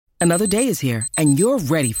Another day is here, and you're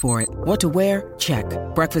ready for it. What to wear? Check.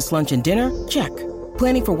 Breakfast, lunch, and dinner? Check.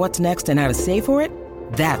 Planning for what's next and how to save for it?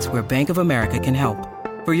 That's where Bank of America can help.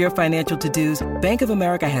 For your financial to-dos, Bank of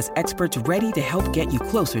America has experts ready to help get you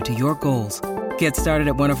closer to your goals. Get started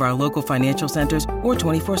at one of our local financial centers or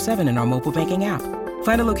 24/7 in our mobile banking app.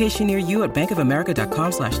 Find a location near you at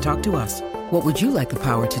bankofamerica.com/talktous. What would you like the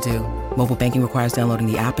power to do? Mobile banking requires downloading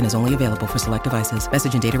the app and is only available for select devices.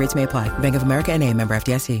 Message and data rates may apply. Bank of America N.A., member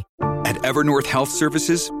FDIC. At Evernorth Health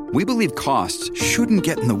Services, we believe costs shouldn't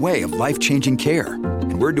get in the way of life-changing care,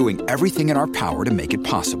 and we're doing everything in our power to make it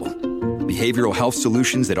possible. Behavioral health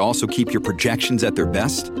solutions that also keep your projections at their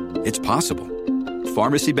best? It's possible.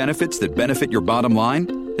 Pharmacy benefits that benefit your bottom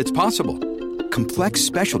line? It's possible. Complex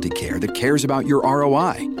specialty care that cares about your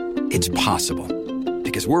ROI? It's possible.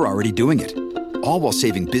 Because we're already doing it. All while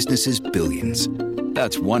saving businesses billions.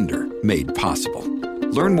 That's Wonder made possible.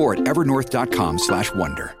 Learn more at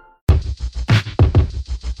evernorth.com/wonder.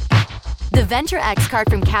 The Venture X card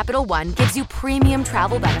from Capital One gives you premium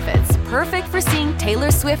travel benefits, perfect for seeing Taylor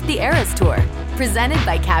Swift the Eras Tour. Presented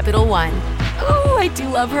by Capital One. Ooh, I do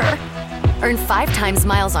love her. Earn 5 times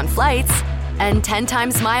miles on flights and 10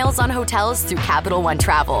 times miles on hotels through Capital One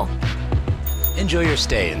Travel. Enjoy your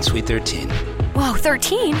stay in Suite 13. Whoa,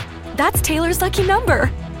 13? That's Taylor's lucky number.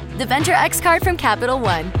 The Venture X card from Capital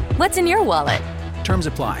One. What's in your wallet? Terms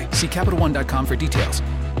apply. See CapitalOne.com for details.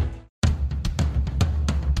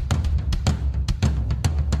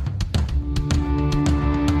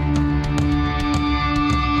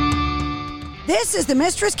 This is the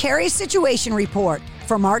Mistress Carrie Situation Report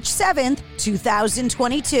for March 7th,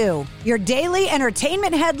 2022. Your daily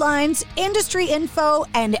entertainment headlines, industry info,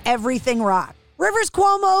 and everything rock. Rivers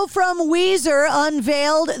Cuomo from Weezer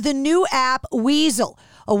unveiled the new app Weasel,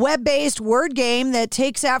 a web-based word game that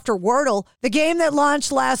takes after Wordle. The game that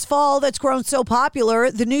launched last fall that's grown so popular,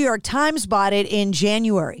 the New York Times bought it in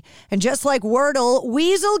January. And just like Wordle,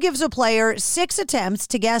 Weasel gives a player 6 attempts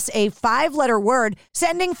to guess a 5-letter word,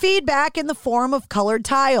 sending feedback in the form of colored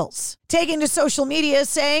tiles. Taking to social media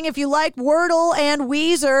saying if you like Wordle and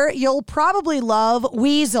Weezer, you'll probably love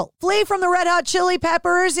Weasel. Flea from the Red Hot Chili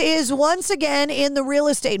Peppers is once again in the real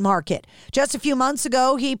estate market. Just a few months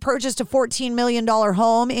ago, he purchased a $14 million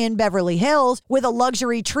home in Beverly Hills with a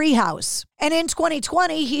luxury treehouse. And in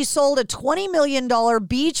 2020, he sold a $20 million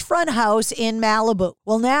beachfront house in Malibu.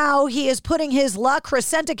 Well, now he is putting his La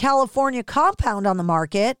Crescenta, California compound on the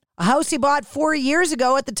market, a house he bought 4 years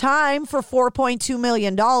ago at the time for $4.2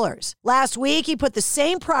 million. Last week, he put the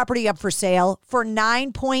same property up for sale for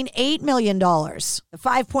 $9.8 million. The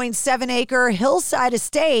 5.7-acre hillside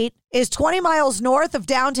estate is 20 miles north of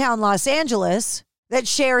downtown Los Angeles that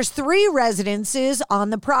shares 3 residences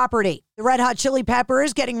on the property. The Red Hot Chili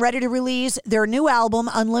Peppers getting ready to release their new album,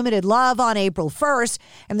 Unlimited Love, on April 1st,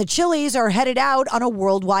 and the Chili's are headed out on a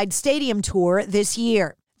worldwide stadium tour this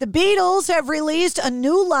year. The Beatles have released a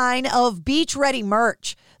new line of beach-ready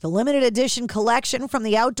merch. The limited edition collection from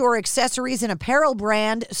the outdoor accessories and apparel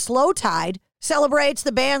brand Slow Tide celebrates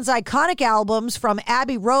the band's iconic albums from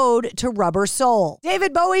Abbey Road to Rubber Soul.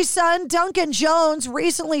 David Bowie's son, Duncan Jones,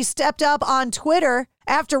 recently stepped up on Twitter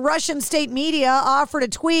after Russian state media offered a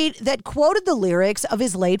tweet that quoted the lyrics of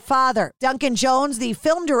his late father. Duncan Jones, the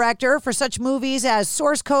film director for such movies as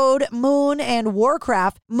Source Code, Moon, and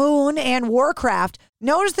Warcraft,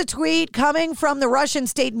 noticed the tweet coming from the Russian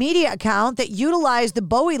state media account that utilized the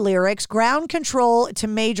Bowie lyrics, Ground Control to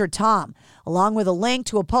Major Tom, along with a link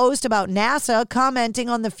to a post about NASA commenting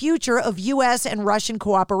on the future of U.S. and Russian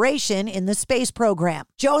cooperation in the space program.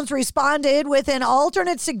 Jones responded with an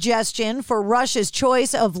alternate suggestion for Russia's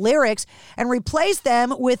choice of lyrics and replaced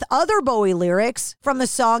them with other Bowie lyrics from the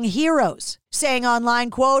song Heroes, saying online,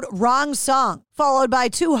 quote, wrong song, followed by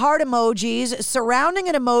 2 heart emojis surrounding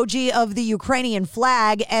an emoji of the Ukrainian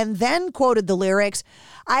flag, and then quoted the lyrics,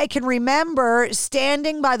 I can remember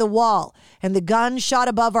standing by the wall and the gun shot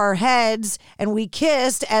above our heads and we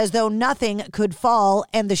kissed as though nothing could fall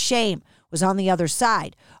and the shame was on the other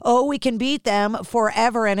side. Oh, we can beat them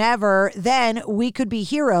forever and ever. Then we could be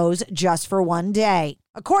heroes just for one day.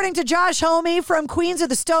 According to Josh Homme from Queens of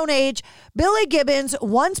the Stone Age, Billy Gibbons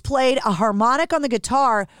once played a harmonic on the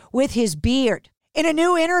guitar with his beard. In a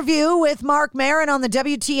new interview with Mark Maron on the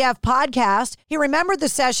WTF podcast, he remembered the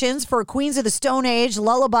sessions for Queens of the Stone Age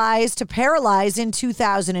Lullabies to Paralyze in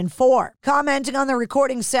 2004. Commenting on the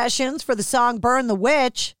recording sessions for the song Burn the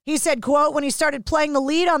Witch, he said, quote, when he started playing the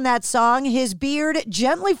lead on that song, his beard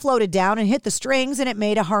gently floated down and hit the strings and it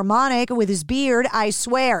made a harmonic with his beard. I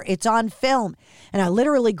swear, it's on film. And I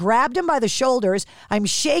literally grabbed him by the shoulders. I'm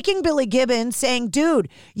shaking Billy Gibbons saying, dude,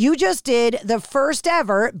 you just did the first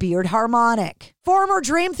ever beard harmonic. Former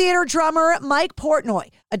Dream Theater drummer Mike Portnoy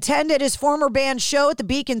attended his former band's show at the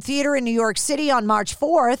Beacon Theater in New York City on March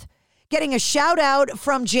 4th, getting a shout out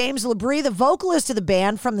from James Labrie, the vocalist of the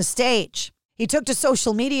band, from the stage. He took to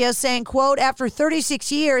social media saying, quote, "After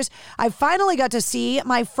 36 years, I finally got to see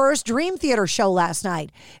my first Dream Theater show last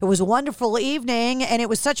night. It was a wonderful evening, and it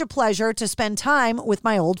was such a pleasure to spend time with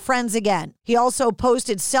my old friends again." He also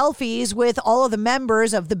posted selfies with all of the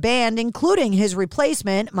members of the band, including his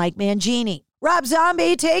replacement, Mike Mangini. Rob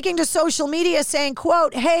Zombie taking to social media saying,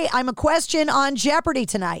 quote, "Hey, I'm a question on Jeopardy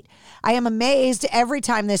tonight. I am amazed every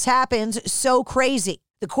time this happens. So crazy."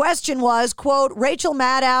 The question was, quote, "Rachel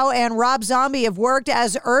Maddow and Rob Zombie have worked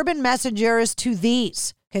as urban messengers to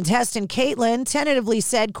these." Contestant Caitlin tentatively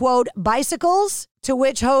said, quote, "Bicycles?" To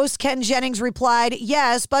which host Ken Jennings replied,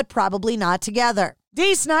 "Yes, but probably not together."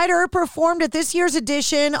 Dee Snider performed at this year's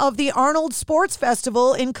edition of the Arnold Sports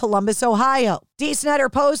Festival in Columbus, Ohio. Dee Snider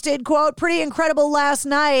posted, quote, "Pretty incredible last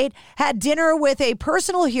night. Had dinner with a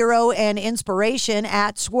personal hero and inspiration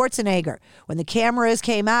at Schwarzenegger. When the cameras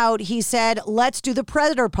came out, he said, 'Let's do the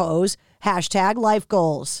Predator pose. #life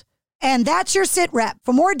goals.'" And that's your Sit Rep.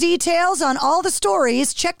 For more details on all the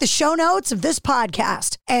stories, check the show notes of this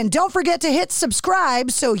podcast. And don't forget to hit subscribe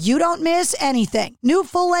so you don't miss anything. New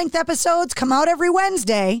full-length episodes come out every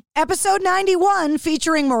Wednesday. Episode 91,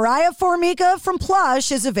 featuring Mariah Formica from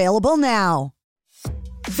Plush, is available now.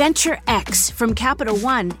 Venture X from Capital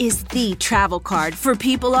One is the travel card for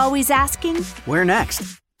people always asking, Where next?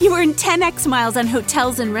 You earn 10x miles on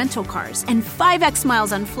hotels and rental cars, and 5x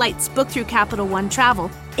miles on flights booked through Capital One Travel,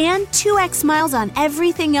 and 2x miles on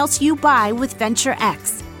everything else you buy with Venture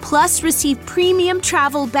X. Plus, receive premium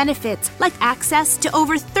travel benefits like access to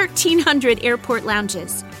over 1,300 airport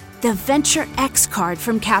lounges. The Venture X card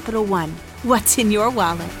from Capital One. What's in your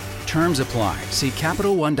wallet? Terms apply. See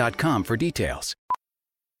CapitalOne.com for details.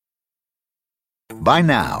 By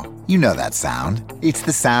now, you know that sound. It's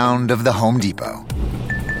the sound of the Home Depot.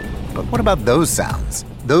 But what about those sounds?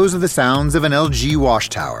 Those are the sounds of an LG wash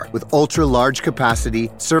tower with ultra-large capacity,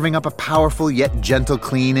 serving up a powerful yet gentle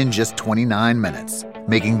clean in just 29 minutes.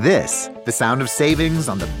 Making this the sound of savings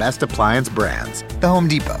on the best appliance brands. The Home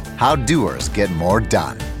Depot. How doers get more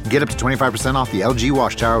done. Get up to 25% off the LG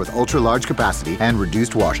wash tower with ultra-large capacity and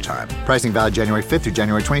reduced wash time. Pricing valid January 5th through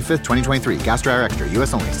January 25th, 2023. Gas Dryer Extra.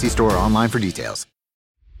 U.S. only. See store or online for details.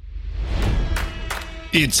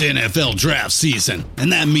 It's NFL draft season,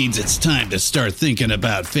 and that means it's time to start thinking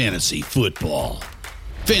about fantasy football.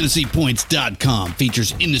 FantasyPoints.com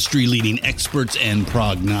features industry-leading experts and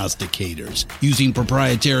prognosticators using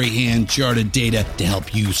proprietary hand-charted data to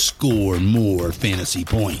help you score more fantasy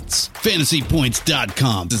points.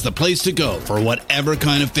 FantasyPoints.com is the place to go for whatever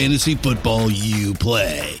kind of fantasy football you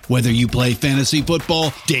play. Whether you play fantasy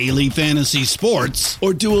football, daily fantasy sports,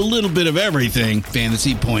 or do a little bit of everything,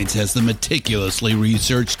 Fantasy Points has the meticulously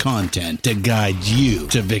researched content to guide you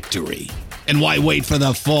to victory. And why wait for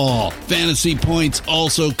the fall? Fantasy Points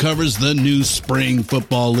also covers the new spring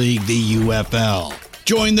football league, the UFL.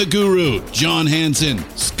 Join the guru, John Hansen,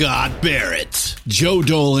 Scott Barrett, Joe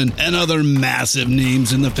Dolan, and other massive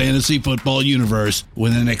names in the fantasy football universe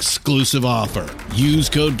with an exclusive offer. Use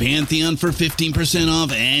code Pantheon for 15%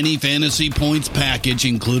 off any Fantasy Points package,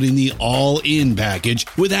 including the all-in package,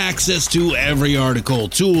 with access to every article,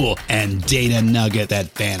 tool, and data nugget that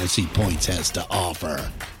Fantasy Points has to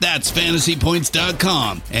offer. That's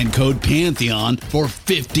FantasyPoints.com and code Pantheon for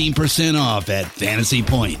 15% off at Fantasy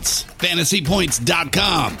Points.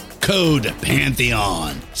 FantasyPoints.com, code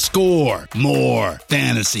Pantheon. Score more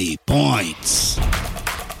fantasy points.